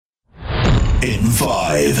In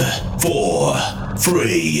 5, 4,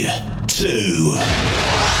 3, 2.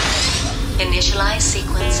 Initialize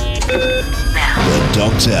sequence now. The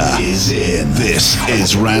Doctor is in. This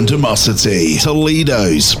is Randomosity,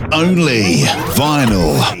 Toledo's only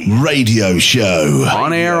vinyl radio show.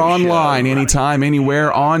 On air, online, anytime,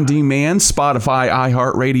 anywhere, on demand. Spotify,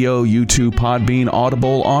 iHeartRadio, YouTube, Podbean,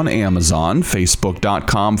 Audible, on Amazon.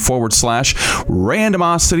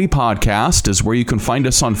 Facebook.com/Randomosity Podcast is where you can find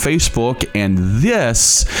us on Facebook. And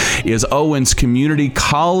this is Owens Community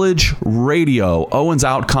College Radio.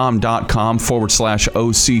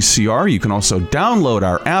 OwensOutcom.com/OCCR. You can also download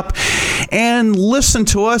our app and listen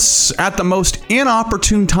to us at the most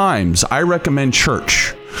inopportune times. I recommend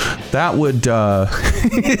church. That would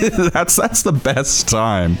that's the best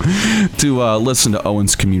time to listen to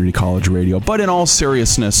Owens Community College Radio. But in all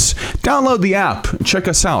seriousness, download the app and check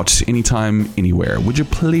us out anytime, anywhere. Would you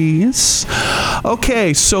please?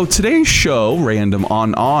 Okay, so today's show, random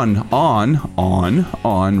on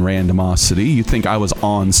Randomosity. You think I was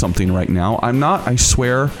on something right now? I'm not, I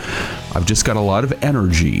swear. I've just got a lot of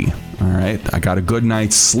energy. All right. I got a good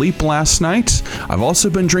night's sleep last night. I've also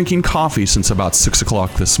been drinking coffee since about 6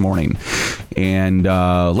 o'clock this morning. And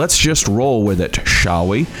let's just roll with it, shall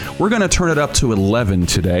we? We're going to turn it up to 11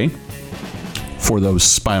 today. For those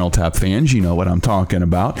Spinal Tap fans, you know what I'm talking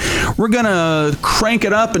about. We're going to crank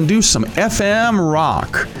it up and do some FM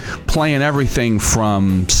rock, playing everything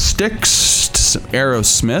from Styx to some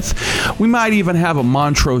Aerosmith. We might even have a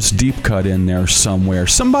Montrose deep cut in there somewhere.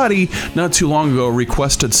 Somebody not too long ago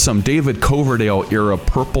requested some David Coverdale era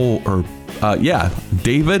purple,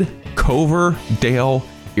 David Coverdale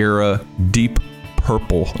era deep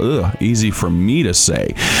purple. Ugh, easy for me to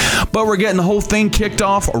say. But we're getting the whole thing kicked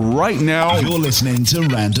off right now. You're listening to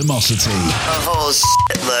Randomosity. A whole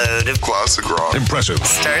shitload of classic rock. Impressive.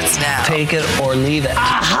 starts now. Take it or leave it.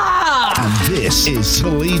 Aha! And this is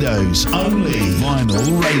Toledo's only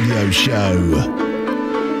vinyl radio show.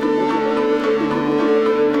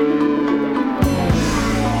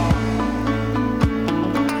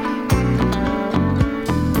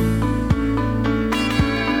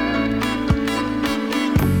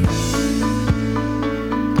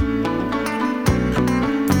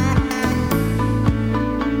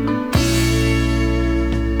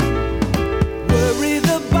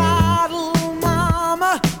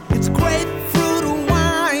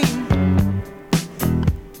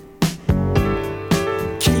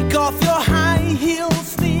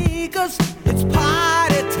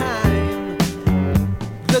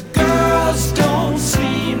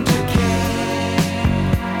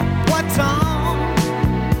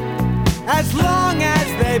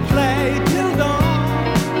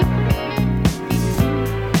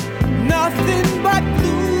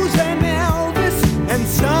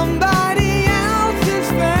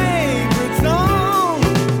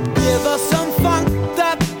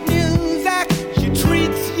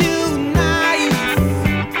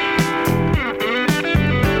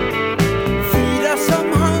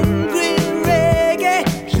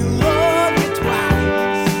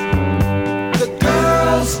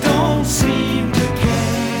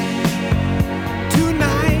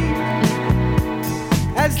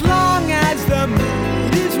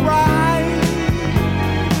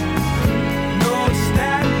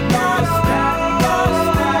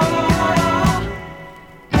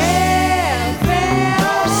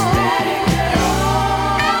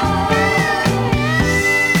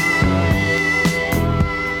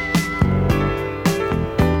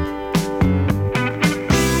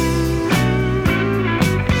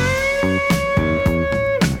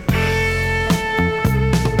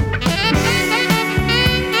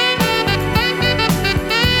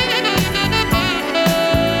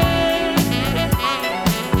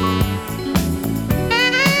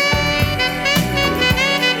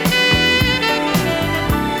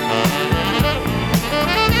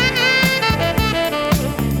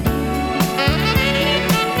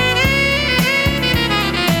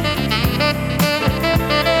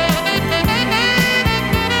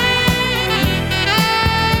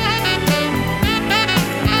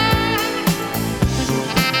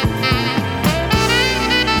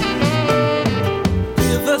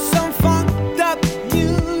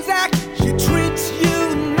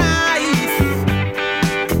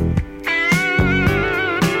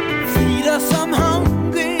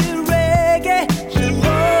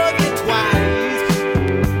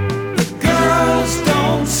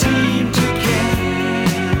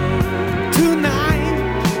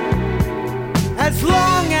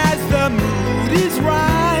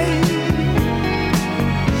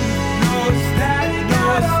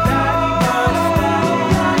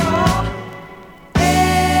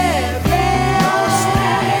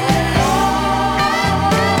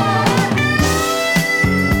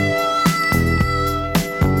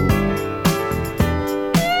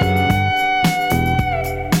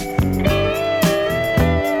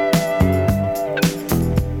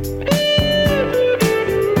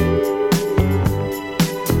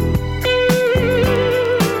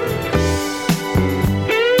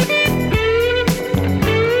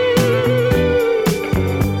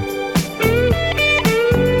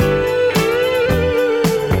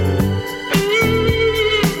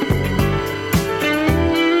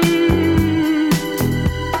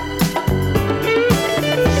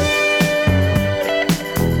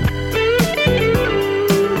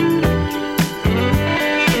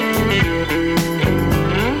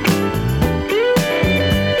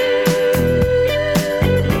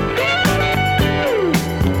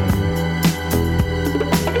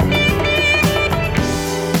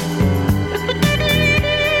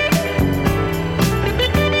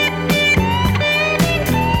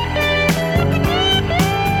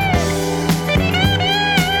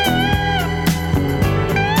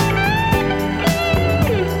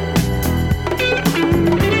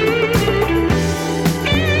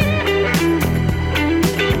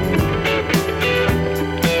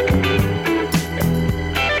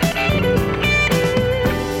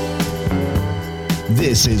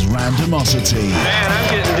 Randomosity. Man, I'm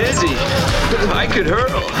getting dizzy. I could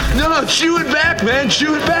hurl. No, chew it back, man.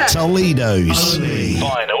 Chew it back. Toledo's only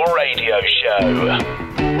Vinyl Radio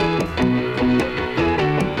Show.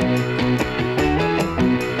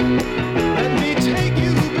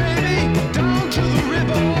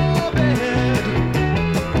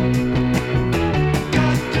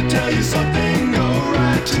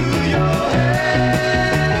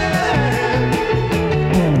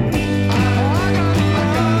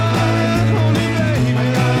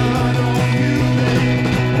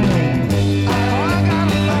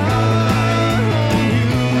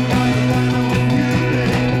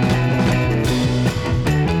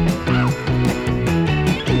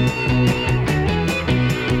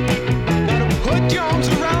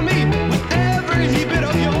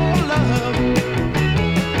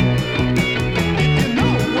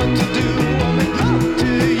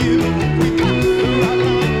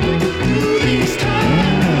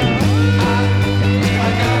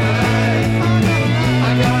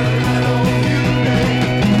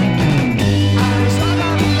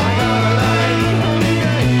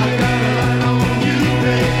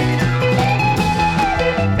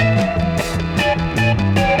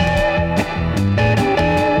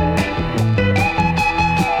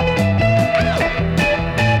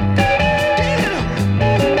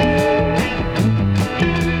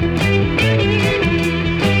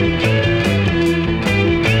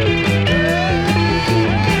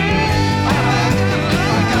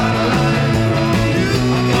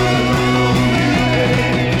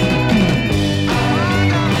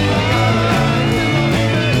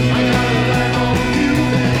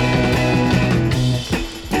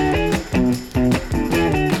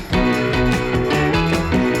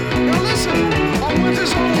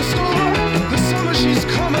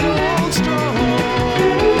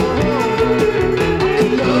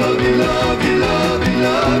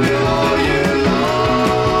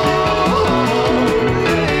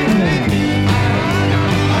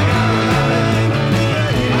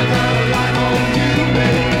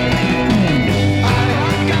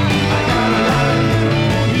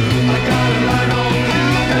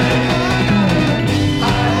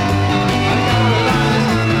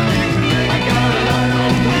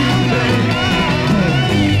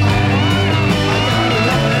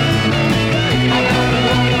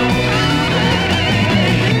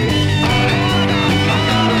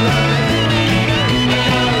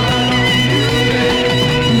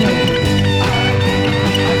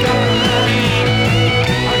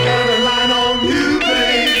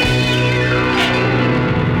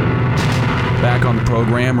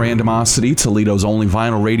 Randomosity, Toledo's only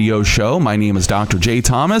vinyl radio show. My name is Dr. J.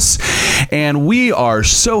 Thomas, and we are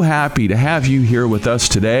so happy to have you here with us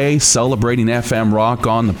today, celebrating FM rock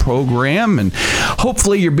on the program, and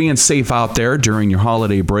hopefully you're being safe out there during your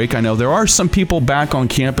holiday break. I know there are some people back on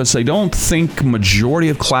campus. I don't think majority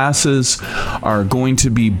of classes are going to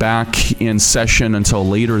be back in session until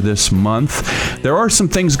later this month. There are some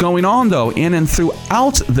things going on, though, in and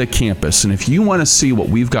throughout the campus, and if you want to see what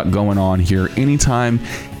we've got going on here anytime,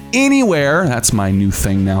 anywhere, that's my new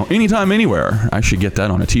thing now. Anytime, anywhere. I should get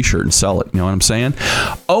that on a t-shirt and sell it. You know what I'm saying?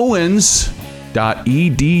 Owens.edu.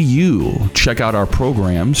 Check out our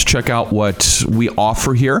programs. Check out what we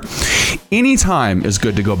offer here. Anytime is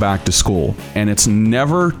good to go back to school, and it's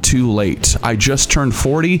never too late. I just turned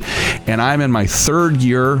 40, and I'm in my third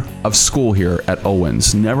year of school here at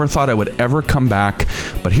Owens. Never thought I would ever come back,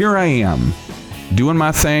 but here I am. Doing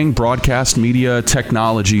my thing. Broadcast media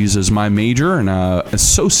technologies is my major, and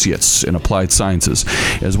associates in applied sciences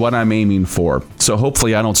is what I'm aiming for. So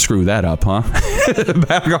hopefully I don't screw that up, huh?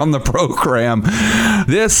 Back on the program.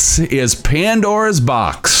 This is Pandora's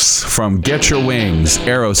Box from Get Your Wings,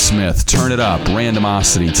 Aerosmith, Turn It Up,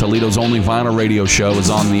 Randomosity. Toledo's only vinyl radio show is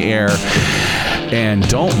on the air. And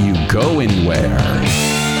don't you go anywhere.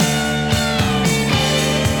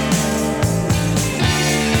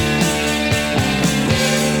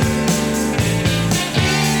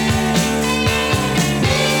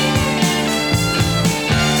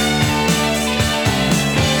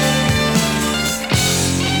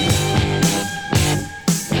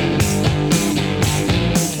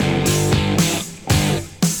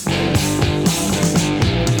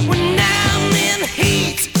 When I'm in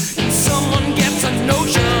heat, someone gets a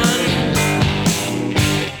notion.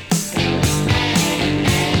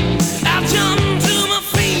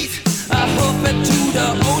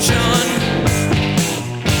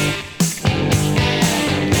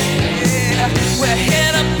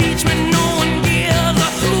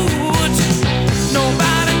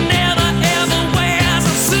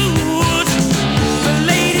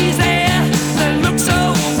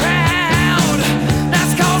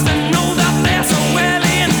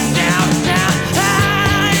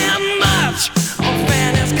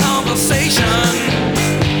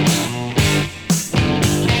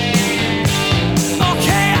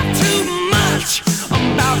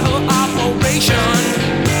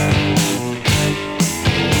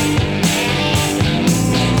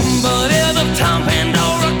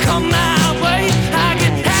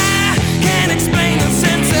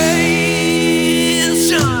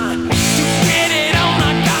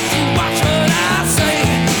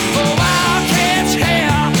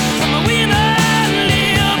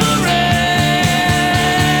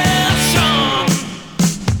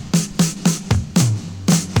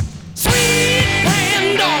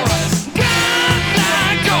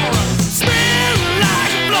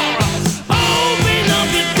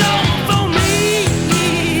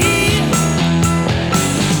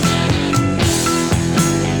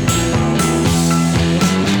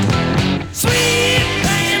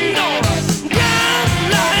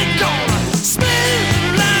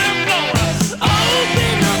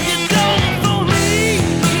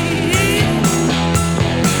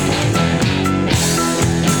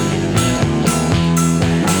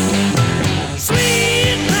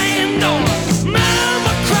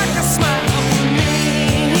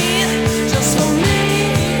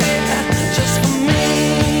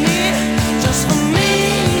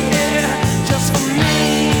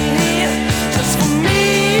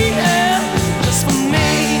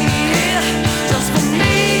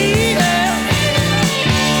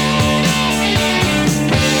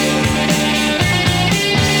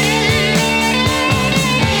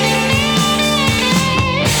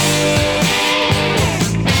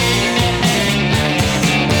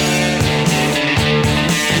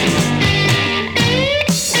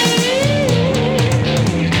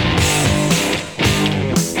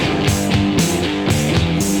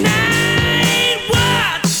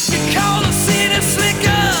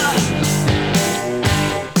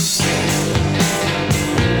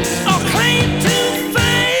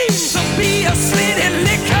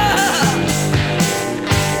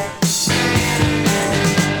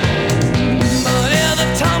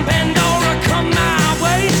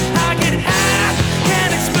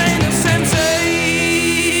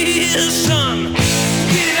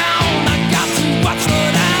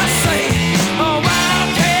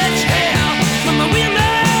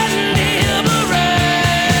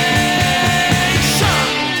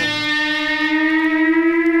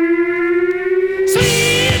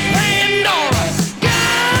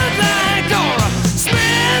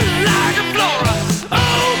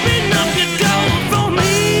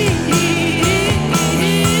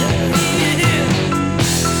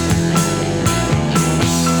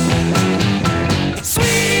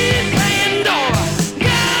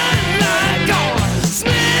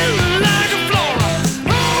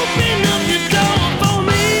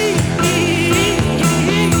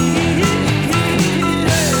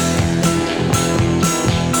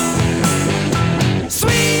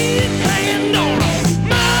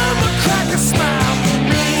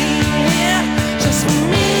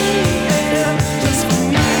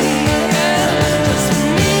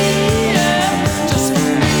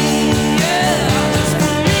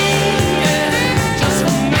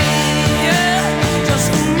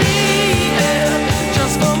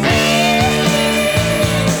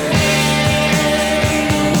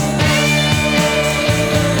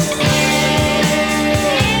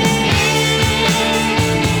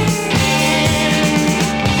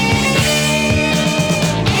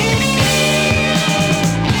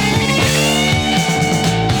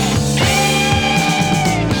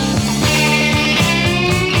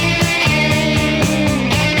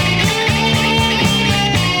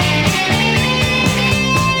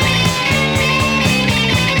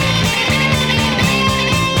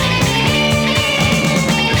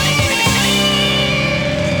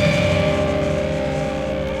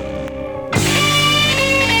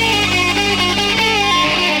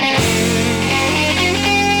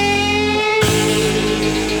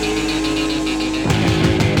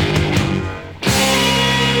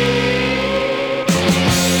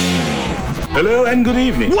 Hello and good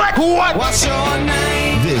evening. What? What's your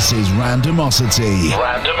name? This is Randomosity.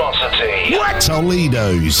 Randomosity. What?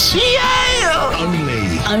 Toledo's. Yeah!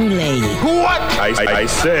 Only. What? I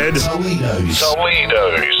said Toledo's.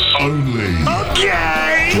 Only.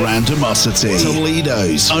 Okay! Randomosity.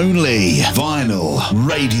 Toledo's only vinyl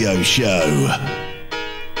radio show.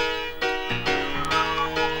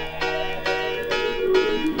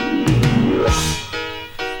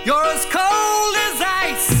 You're as cold as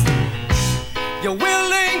ice. You're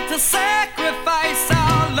willing to sacrifice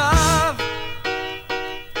our love.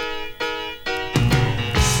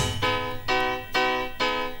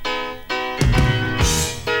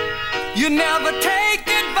 You never take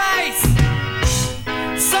advice.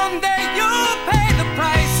 Someday you'll pay the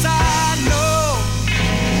price. I know.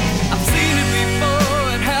 I've seen it before.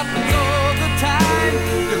 It happens all the time.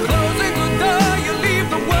 You're closing the door. You leave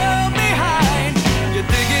the world behind. You're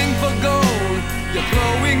digging for gold. You're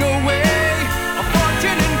throwing away a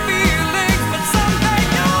fortune and feelings, but someday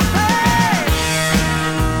you'll pay.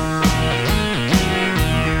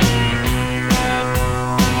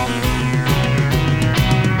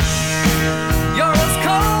 You're as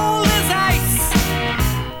cold as ice.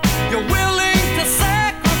 You're willing to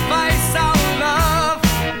sacrifice our love.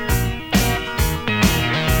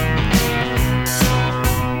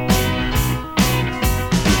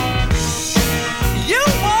 You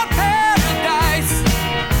want paradise,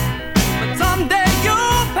 but someday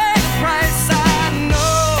you'll pay the price. I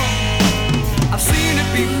know. I've seen it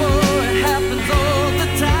before. It happens all the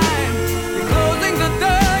time. You're closing the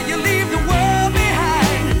door. You leave the world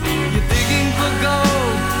behind. You're digging for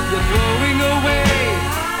gold. You're throwing away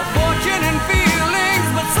a fortune and feelings,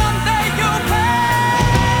 but someday you'll pay.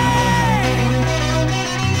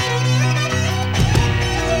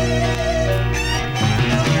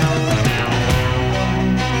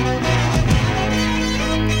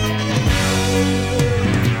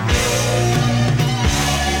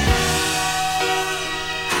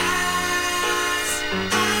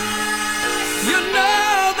 You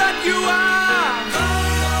know that you are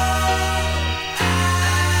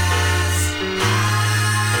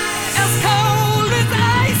as cold as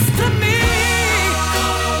ice to me.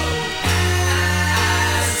 You're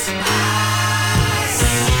as cold as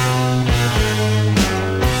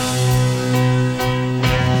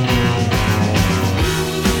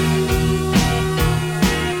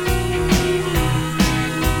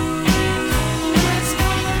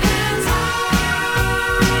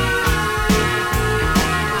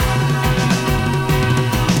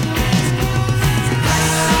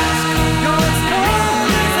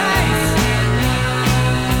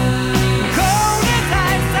cold as ice. I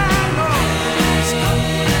know.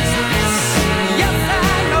 Yes, I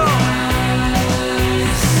know.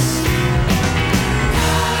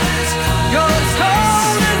 You're as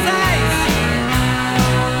cold as ice,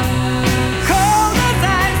 cold as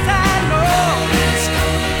ice. I know.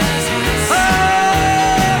 Oh,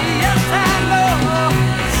 yes, I know.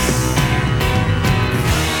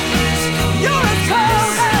 You're as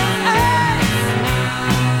cold as ice,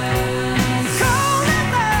 cold as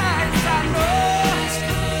ice. I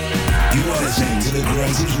know. You are listening to the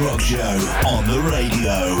greatest rock show on the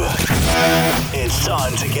radio. It's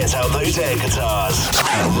time to get out those air guitars.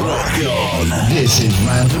 And rock on. This is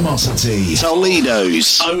Randomosity.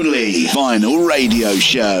 Toledo's only vinyl radio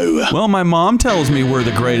show. Well, my mom tells me we're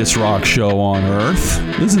the greatest rock show on earth.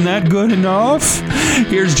 Isn't that good enough?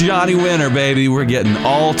 Here's Johnny Winter, baby. We're getting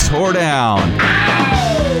all tore down.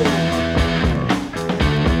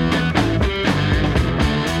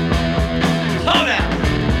 Slow down.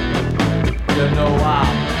 You know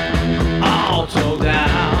I'm all tore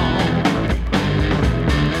down.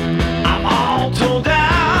 I'm all tore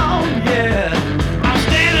down, yeah. I'm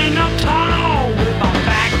standing up tall with my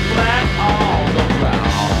back flat on the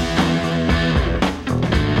ground.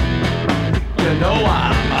 You know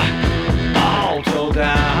I'm all tore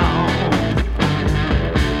down.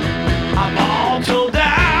 I'm all tore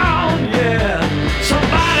down, yeah.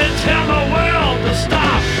 Somebody tell the world to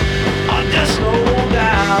stop or just slow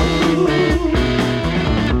down.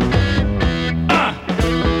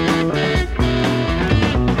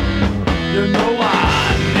 You know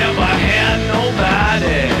I never had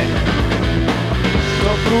nobody to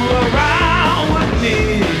fool around with me,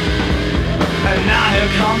 and now here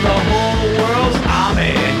comes the whole world's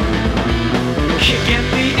army kicking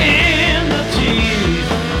me in the teeth.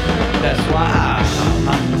 That's why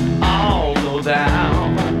I'm all tore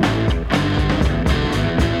down.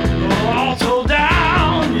 All tore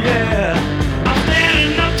down, yeah. I'm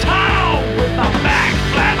standing up tall with my back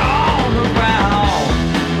flat on the ground.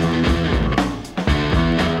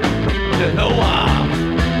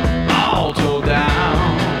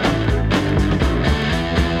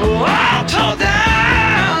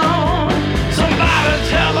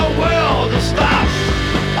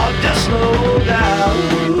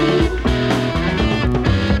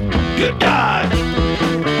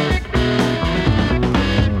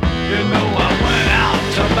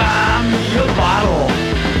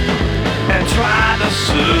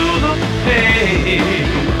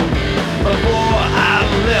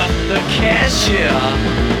 cashier.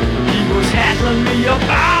 He was hassling me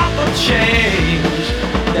about the change.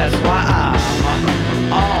 That's why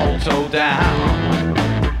I'm all told down.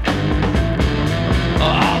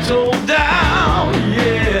 All told down,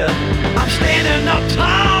 yeah. I'm standing up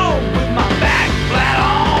tall with my back flat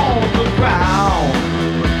on the ground.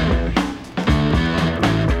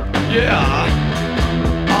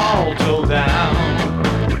 Yeah, all told down.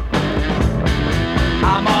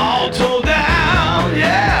 I'm all told down,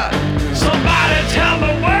 yeah. Somebody tell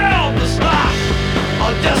the world to stop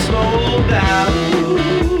or just slow down.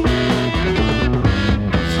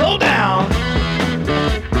 Slow down.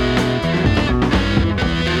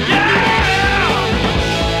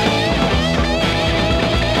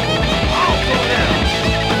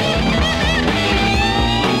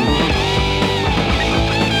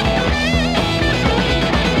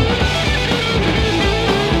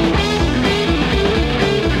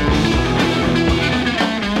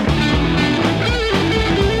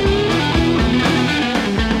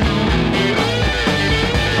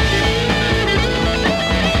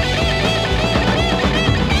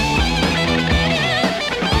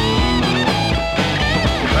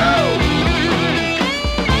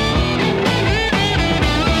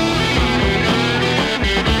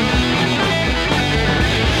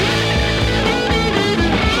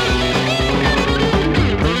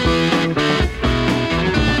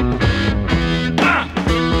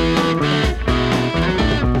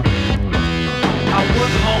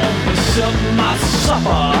 My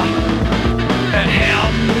supper and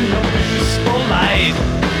had me a peaceful life.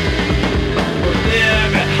 But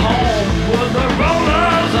live at home with the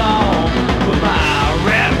rollers on, with my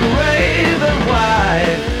red, brave, and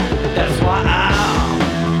white. That's why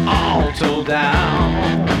I'm all told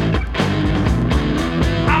down.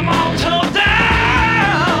 I'm all told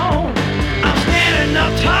down. I'm standing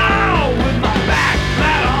up tall with my back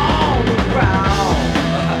flat on the ground.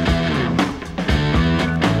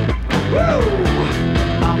 Woo!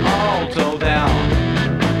 I'm all told down.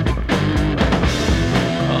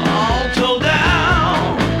 All told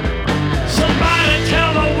down. Somebody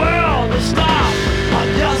tell the world to stop or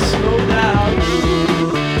just slow down.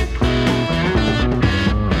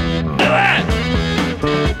 Do it!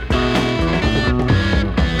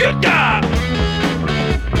 Good God!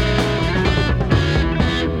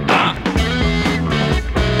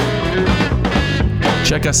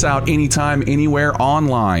 Check us out anytime, anywhere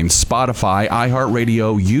online. Spotify,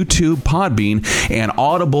 iHeartRadio, YouTube, Podbean, and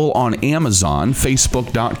Audible on Amazon.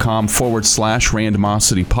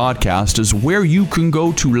 Facebook.com/Randomosity Podcast is where you can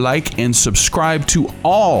go to like and subscribe to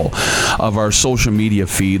all of our social media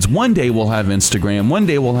feeds. One day we'll have Instagram, one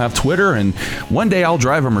day we'll have Twitter, and one day I'll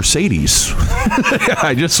drive a Mercedes.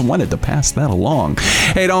 I just wanted to pass that along.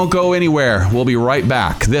 Hey, don't go anywhere. We'll be right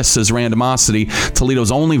back. This is Randomosity,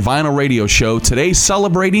 Toledo's only vinyl radio show. Today,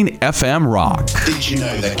 celebrating FM rock. Did you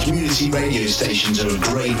know that community radio stations are a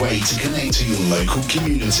great way to connect to your local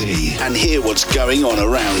community and hear what's going on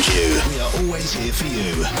around you? We are always here for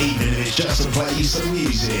you, even if it's just to play you some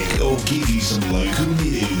music or give you some local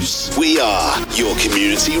news. We are your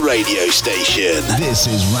community radio station. This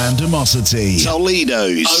is Randomosity,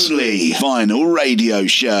 Toledo's only vinyl radio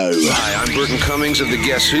show. Hi, I'm Burton Cummings of the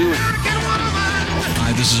Guess Who.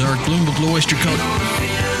 Hi, this is Eric Bloom of Blue Oyster Cult.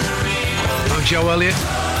 I'm Joe Elliott.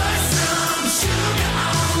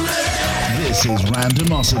 This is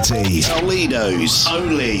Randomosity, Toledo's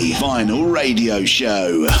only vinyl radio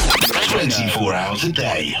show. 24 hours a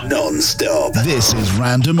day, non-stop. This is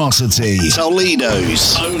Randomosity,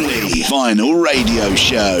 Toledo's only vinyl radio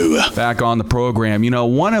show. Back on the program,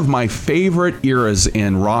 one of my favorite eras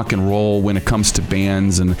in rock and roll when it comes to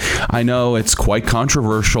bands, and I know it's quite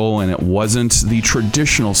controversial and it wasn't the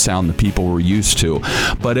traditional sound that people were used to,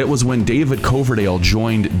 but it was when David Coverdale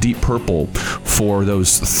joined Deep Purple for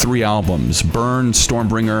those 3 albums, Burn,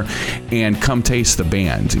 Stormbringer, and Come Taste the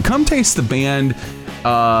Band. And Come Taste the Band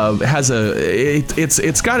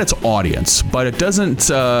it's got its audience, but it doesn't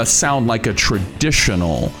sound like a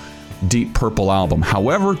traditional Deep Purple album.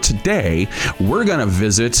 However, today we're going to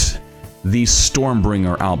visit the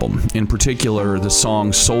Stormbringer album, in particular the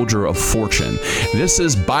song Soldier of Fortune. This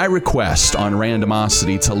is by request on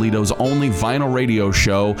Randomosity, Toledo's only vinyl radio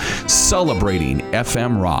show celebrating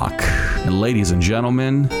FM rock. And ladies and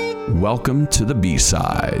gentlemen, welcome to the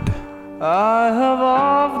B-side. I have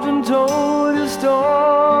often told you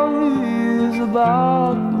stories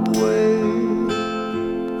about the way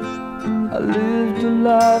I lived a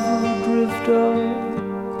life of a drifter,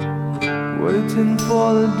 waiting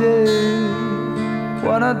for the day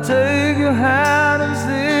when I take your hand and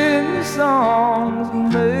sing your songs,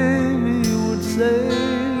 and maybe you would say,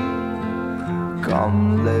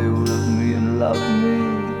 come lay with me and love me,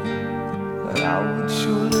 and I would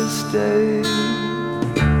surely stay.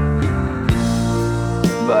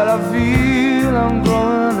 But I feel I'm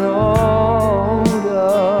growing older,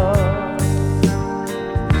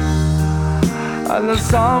 and the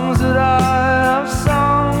songs that I have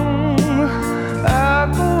sung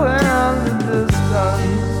echo in the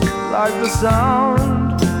distance like the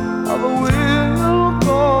sound of a wheel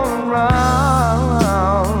going round.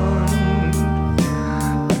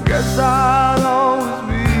 I guess I'll always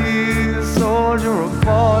be a soldier of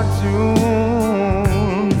fortune.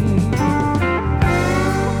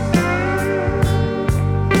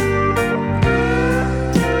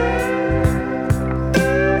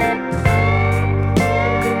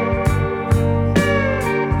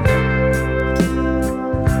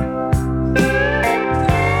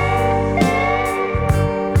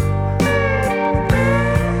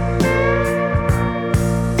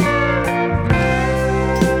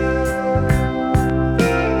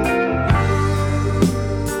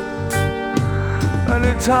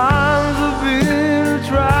 Times of being a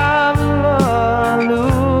traveler, I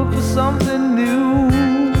look for something new.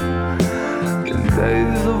 In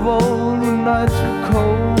days of old when nights were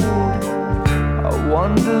cold, I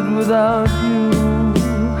wandered without you.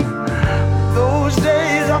 Those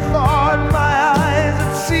days I thought my eyes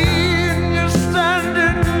had seen you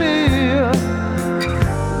standing near.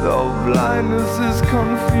 Though blindness is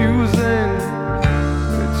confusing,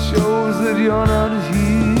 it shows that you're not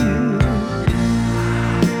here.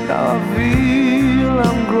 Now I feel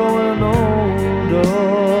I'm growing older,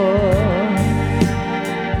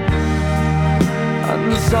 and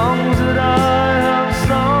the songs that I have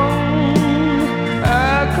sung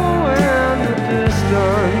echo in the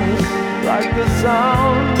distance like the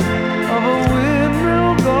sound of a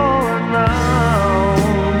windmill going round.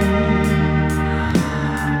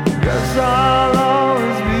 Guess I'll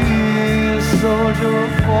always be a soldier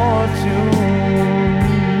of fortune.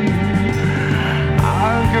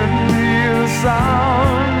 I could hear the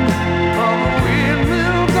sound of a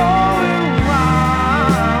windmill going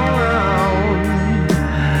round.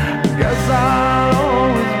 Guess I'll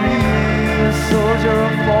always be a soldier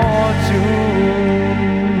of fortune.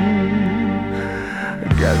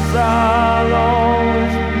 Guess I'll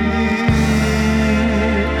always be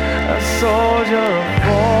a soldier of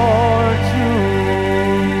fortune.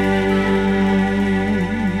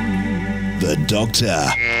 The Doctor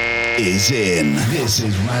is in. This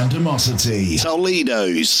is Randomosity,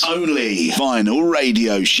 Toledo's only vinyl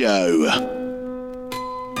radio show.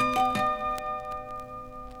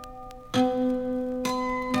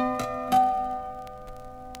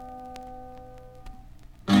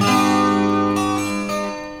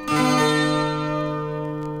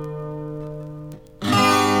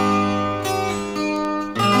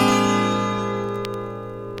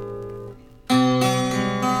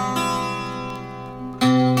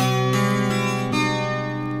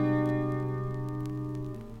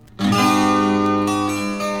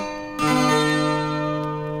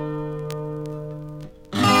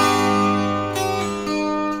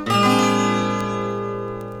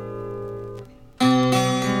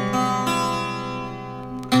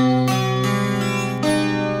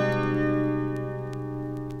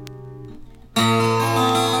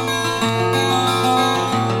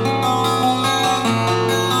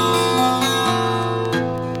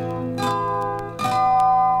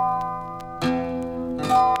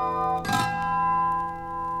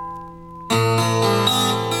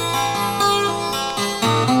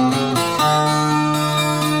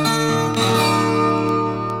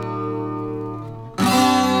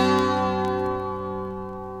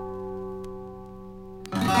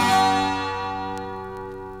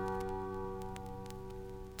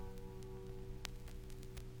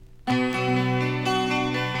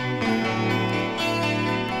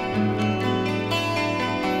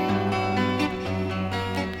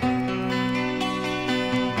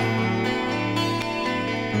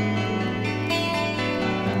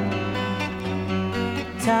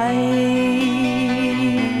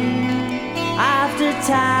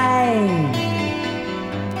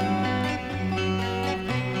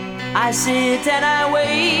 I sit and I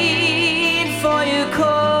wait for your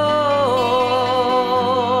call.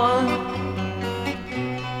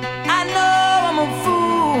 I know I'm a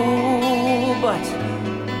fool, but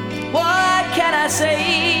what can I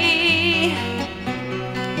say?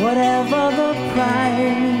 Whatever the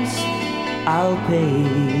price, I'll pay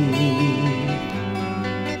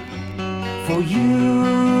for you.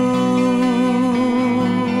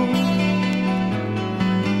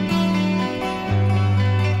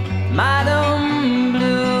 Madam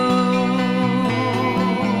Blue,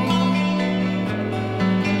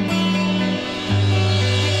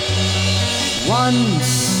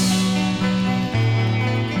 once,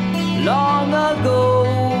 long ago,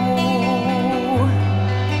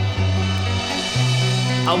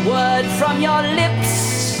 a word from your lips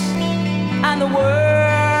and the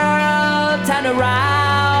world turned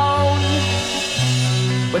around.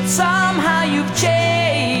 But somehow you've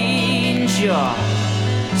changed, you're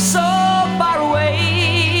so far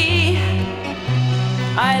away.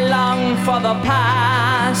 I long for the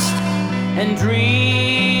past and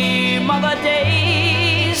dream of the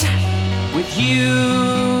days with you.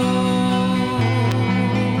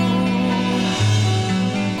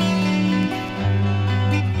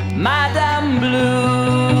 Madame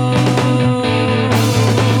Blue.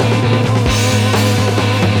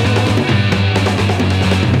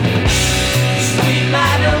 Sweet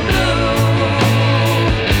Madame Blue,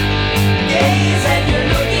 gaze at your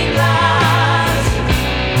looking glass.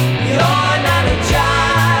 You're not a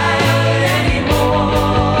child anymore.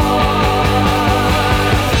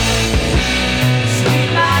 Sweet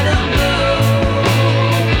Madame Blue,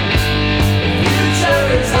 future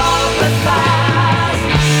is all but past.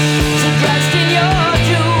 So dressed in your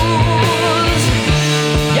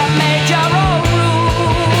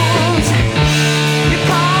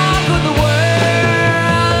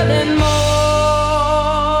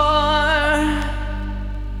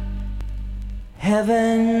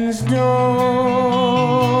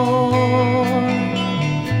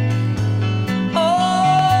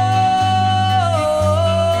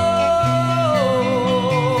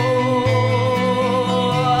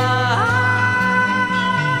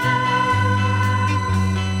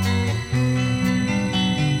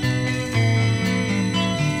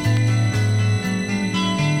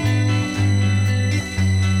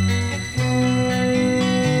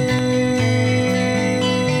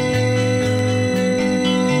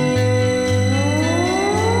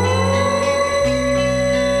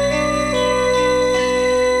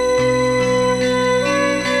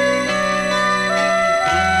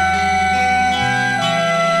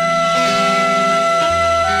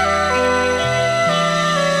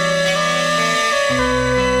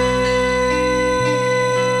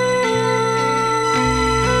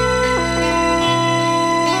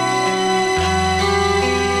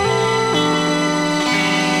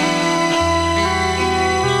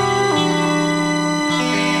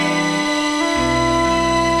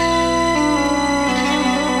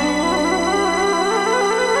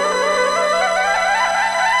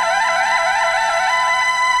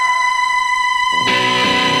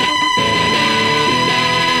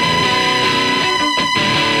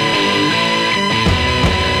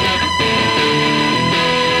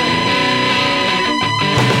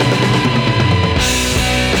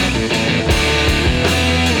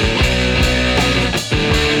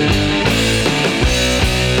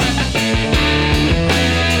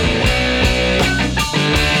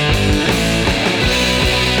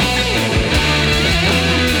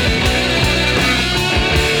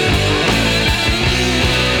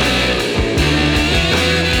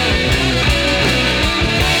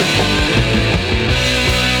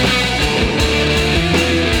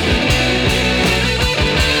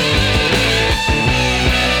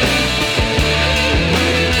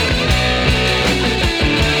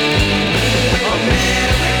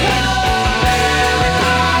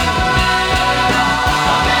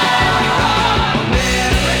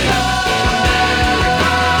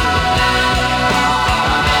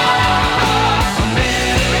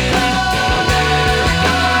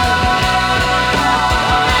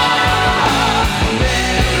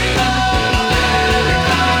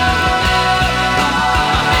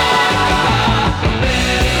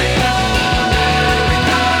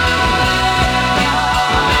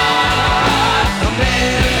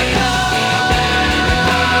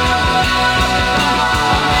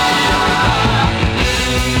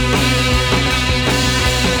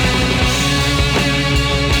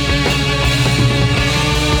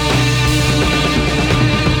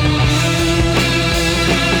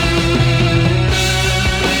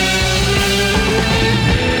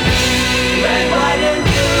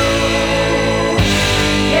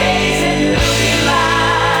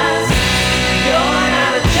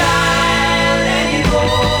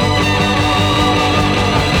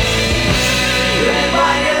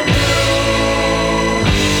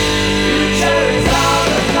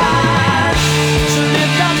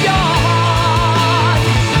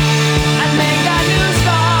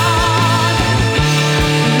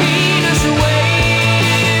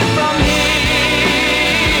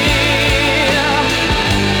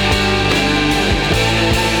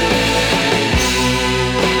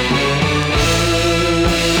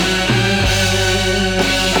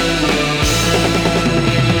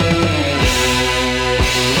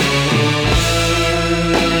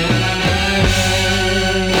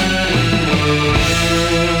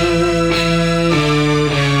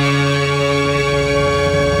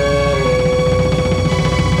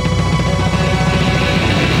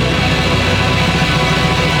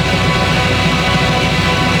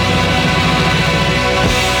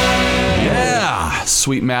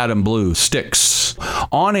Madam Blue sticks.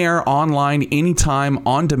 On air, online, anytime,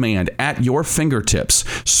 on demand, at your fingertips.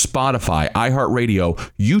 Spotify, iHeartRadio,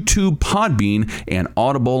 YouTube, Podbean, and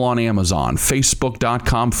Audible on Amazon.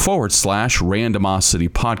 Facebook.com/Randomosity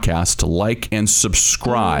Podcast to like and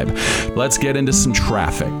subscribe. Let's get into some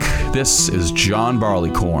traffic. This is John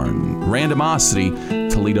Barleycorn. Randomosity,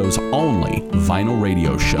 Toledo's only vinyl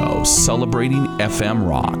radio show celebrating FM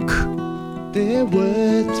rock. There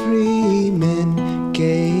were 3 men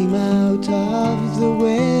came out of the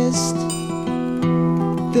west,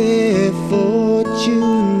 their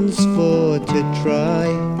fortunes for to try,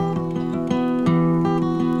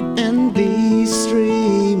 and these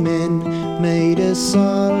 3 men made a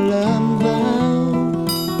solemn vow.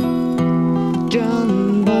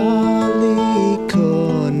 John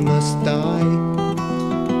Barleycorn must die.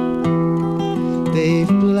 They've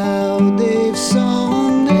plowed, they've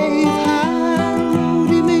sown, they've harrowed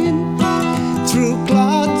him in through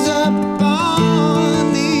clods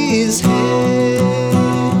upon his head.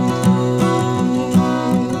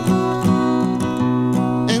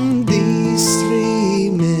 And these 3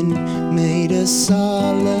 men made a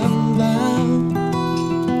solemn vow.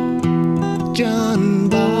 John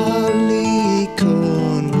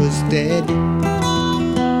Barleycorn was dead.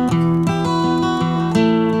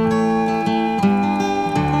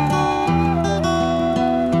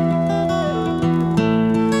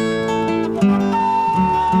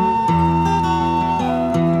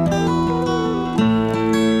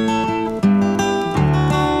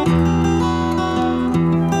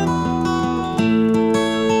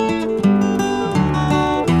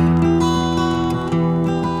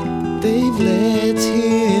 They've let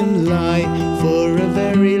him lie for a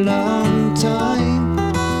very long time,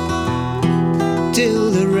 till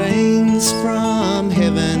the rains from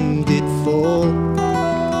heaven did fall,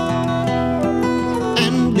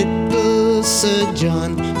 and little Sir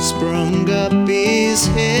John sprung up his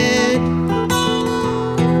head,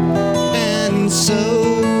 and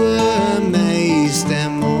so amazed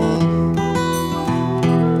them all.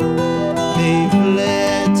 They've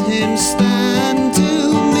let him stand to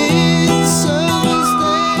midsummer's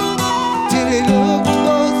day, till he looked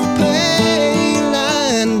both pale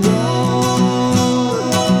and drawn.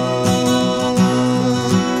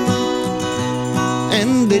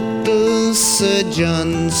 And little Sir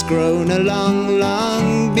John's grown a long,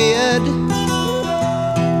 long beard,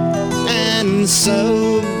 and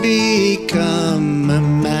so become a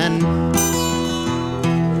man.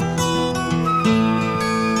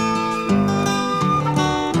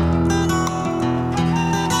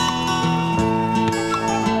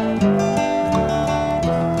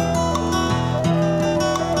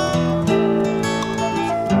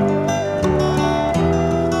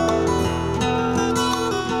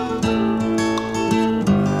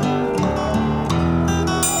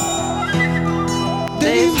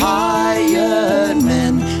 They've hired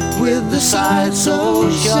men with the side so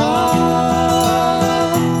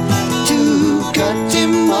sharp to cut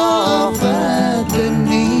him off at the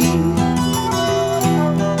knee.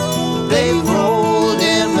 They've rolled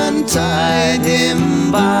him and tied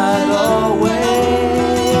him by the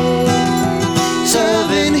way,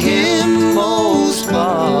 serving him most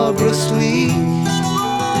barbarously.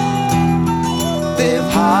 They've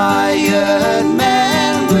hired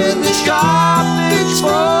men with the sharp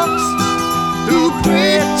pitchforks who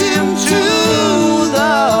pricked him to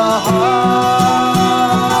the heart.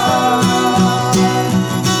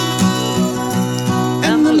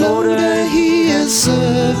 And the loader, he has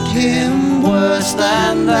served him worse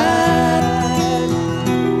than that,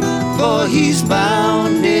 for he's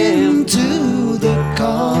bound him to the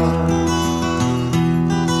car.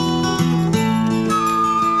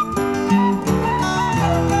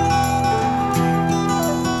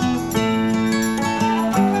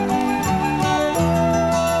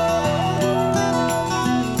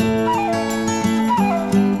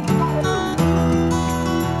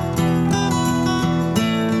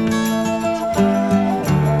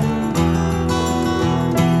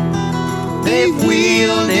 They've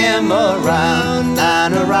wheeled him around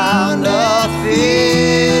and around a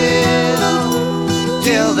field,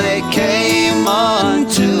 till they came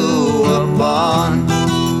unto a barn,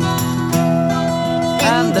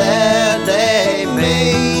 and there they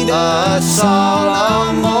made a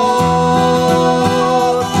solemn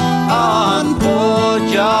oath on poor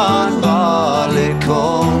John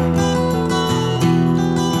Barleycorn.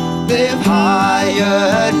 They've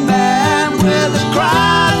hired men with a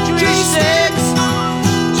crabtree sticks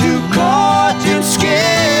to cut him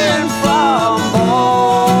skin from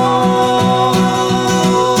bone,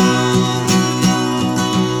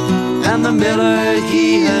 and the miller, he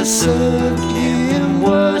has served him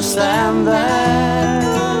worse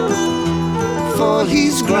for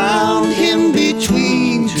he's ground him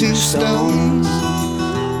between two stones.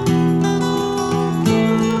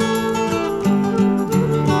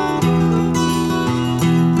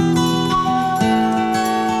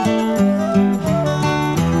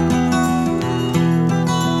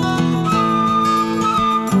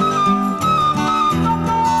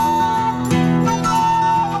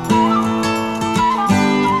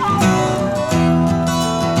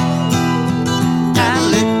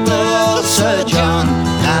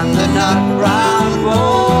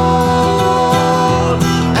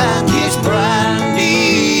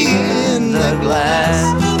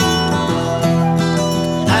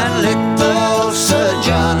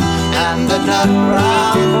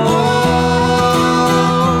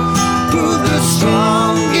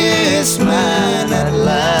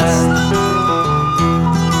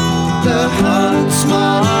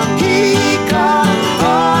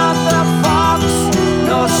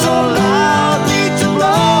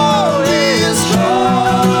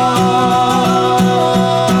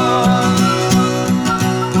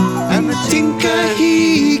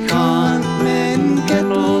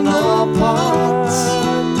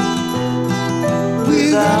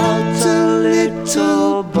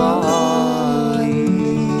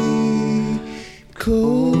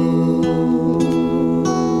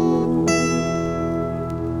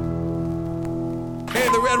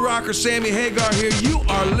 Sammy Hagar here. You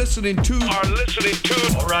are listening to.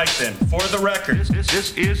 All right then, for the record,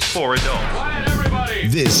 this is for adults. Quiet, everybody.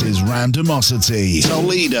 This is Randomosity,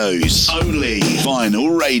 Toledo's only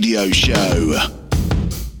vinyl radio show.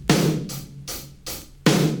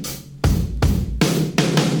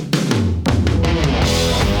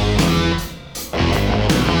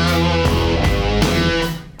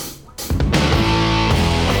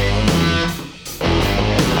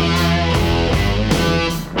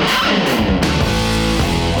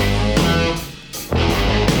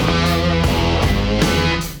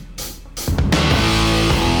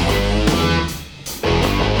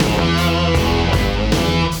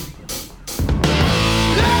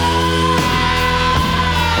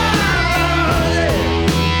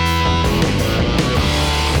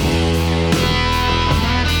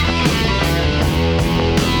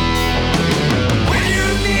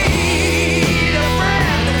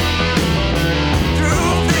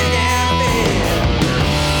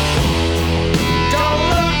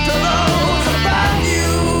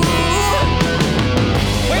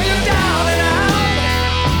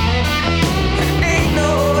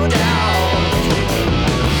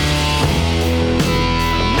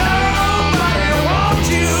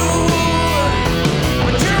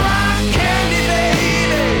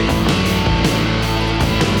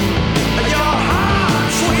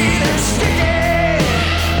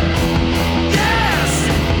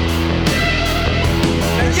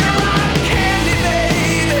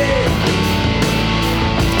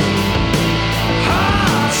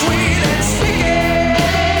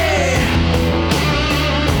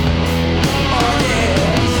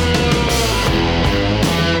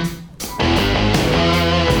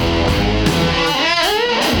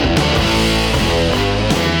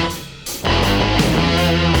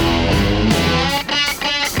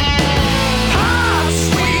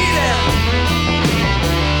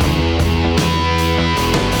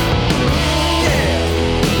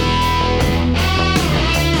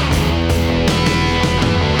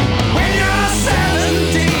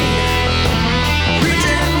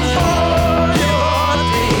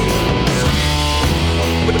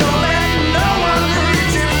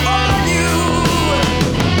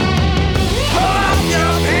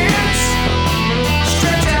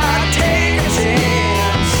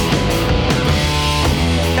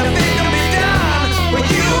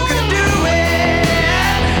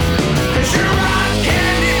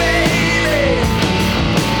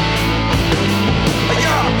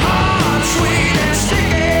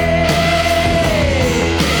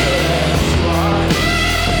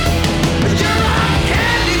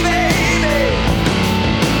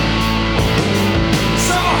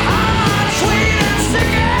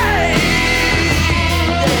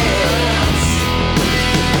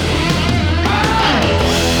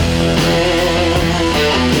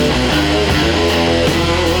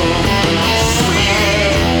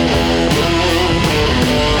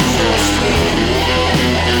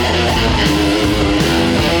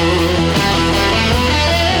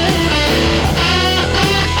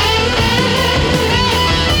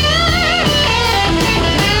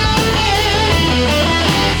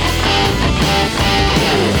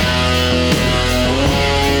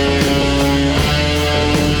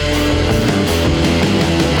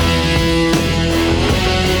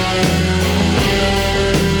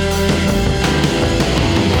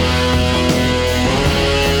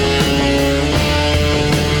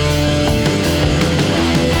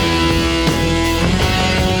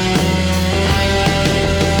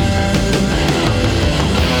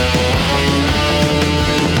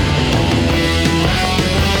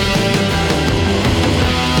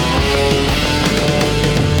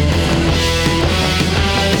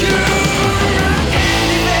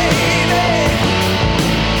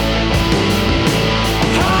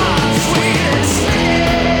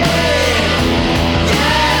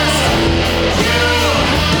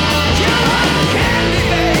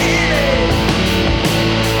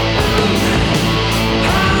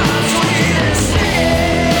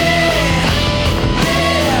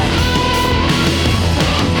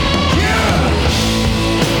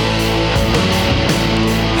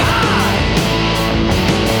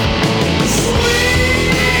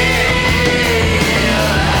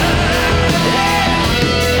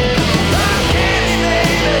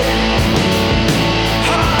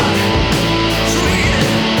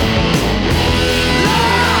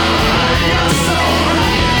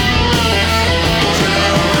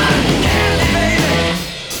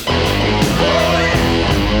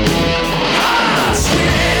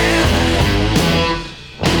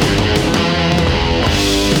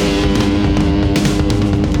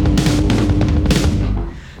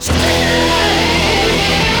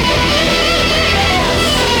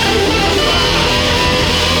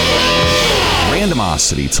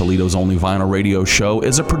 Randomosity, Toledo's only vinyl radio show,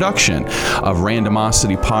 is a production of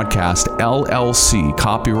Randomosity Podcast, LLC,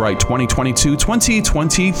 copyright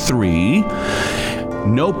 2022-2023.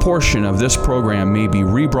 No portion of this program may be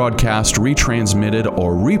rebroadcast, retransmitted,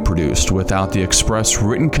 or reproduced without the express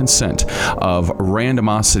written consent of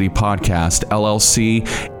Randomosity Podcast, LLC,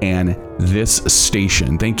 and this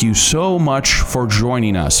station. Thank you so much for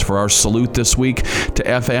joining us for our salute this week to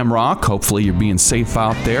FM Rock. Hopefully you're being safe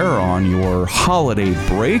out there on your holiday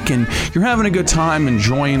break and you're having a good time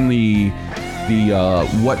enjoying the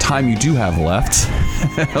what time you do have left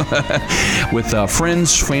with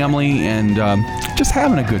friends, family, and just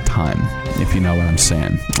having a good time, if you know what I'm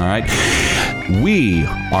saying. All right. We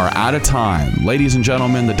are out of time. Ladies and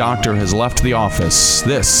gentlemen, the doctor has left the office.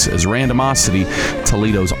 This is Randomosity,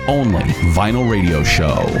 Toledo's only vinyl radio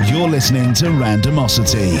show. You're listening to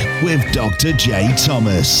Randomosity with Dr. J.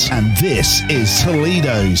 Thomas, and this is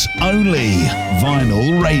Toledo's only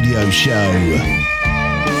vinyl radio show.